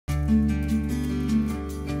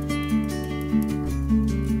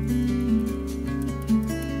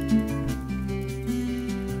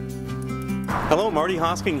Hello, Marty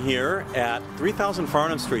Hosking here at 3000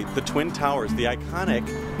 Farnam Street, the Twin Towers, the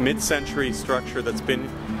iconic mid-century structure that's been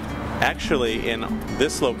actually in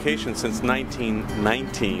this location since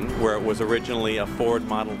 1919, where it was originally a Ford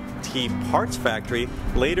Model T parts factory,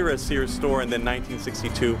 later a Sears store, and then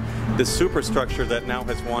 1962, this superstructure that now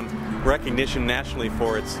has won recognition nationally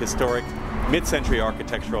for its historic mid-century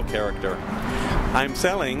architectural character. I'm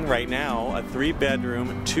selling right now a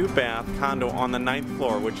 3-bedroom, 2-bath condo on the 9th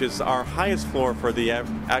floor, which is our highest floor for the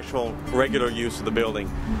actual regular use of the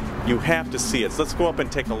building. You have to see it. So let's go up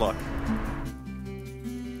and take a look.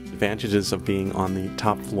 Advantages of being on the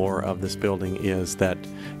top floor of this building is that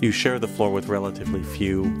you share the floor with relatively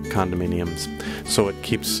few condominiums. So it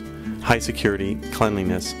keeps high security,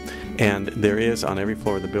 cleanliness, and there is on every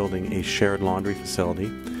floor of the building a shared laundry facility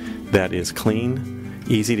that is clean,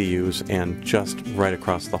 easy to use, and just right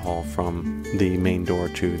across the hall from the main door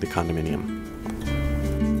to the condominium.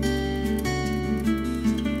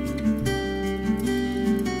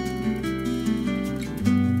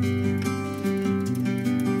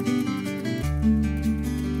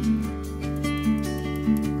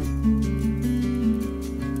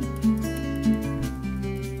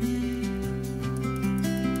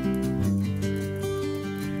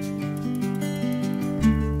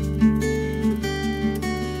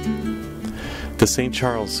 The St.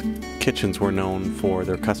 Charles kitchens were known for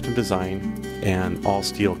their custom design and all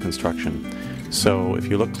steel construction. So if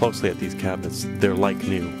you look closely at these cabinets, they're like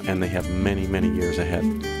new and they have many, many years ahead.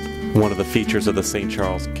 One of the features of the St.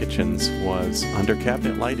 Charles kitchens was under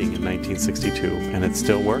cabinet lighting in 1962, and it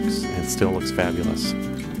still works and still looks fabulous.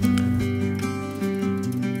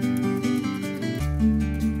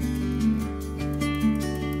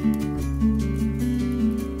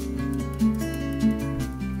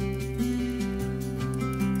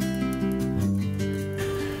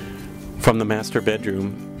 From the master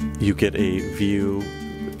bedroom, you get a view,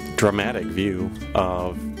 dramatic view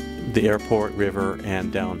of the airport, river,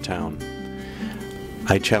 and downtown.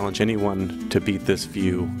 I challenge anyone to beat this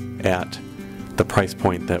view at the price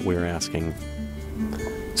point that we're asking.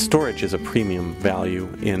 Storage is a premium value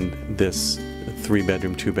in this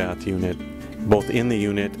 3-bedroom, 2-bath unit, both in the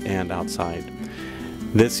unit and outside.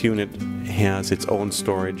 This unit has its own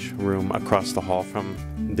storage room across the hall from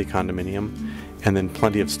the condominium, and then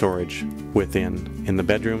plenty of storage within in the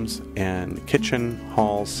bedrooms and kitchen,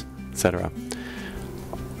 halls, etc.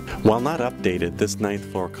 While not updated, this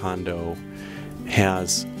 9th floor condo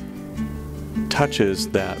has touches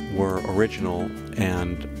that were original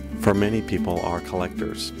and for many people are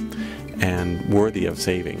collectors and worthy of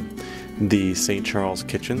saving. The St. Charles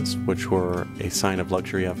kitchens, which were a sign of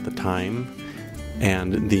luxury of the time,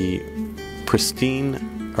 and the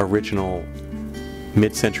pristine original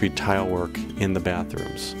mid-century tile work in the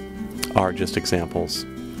bathrooms are just examples,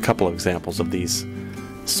 a couple of examples of these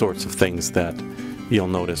sorts of things that you'll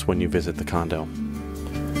notice when you visit the condo.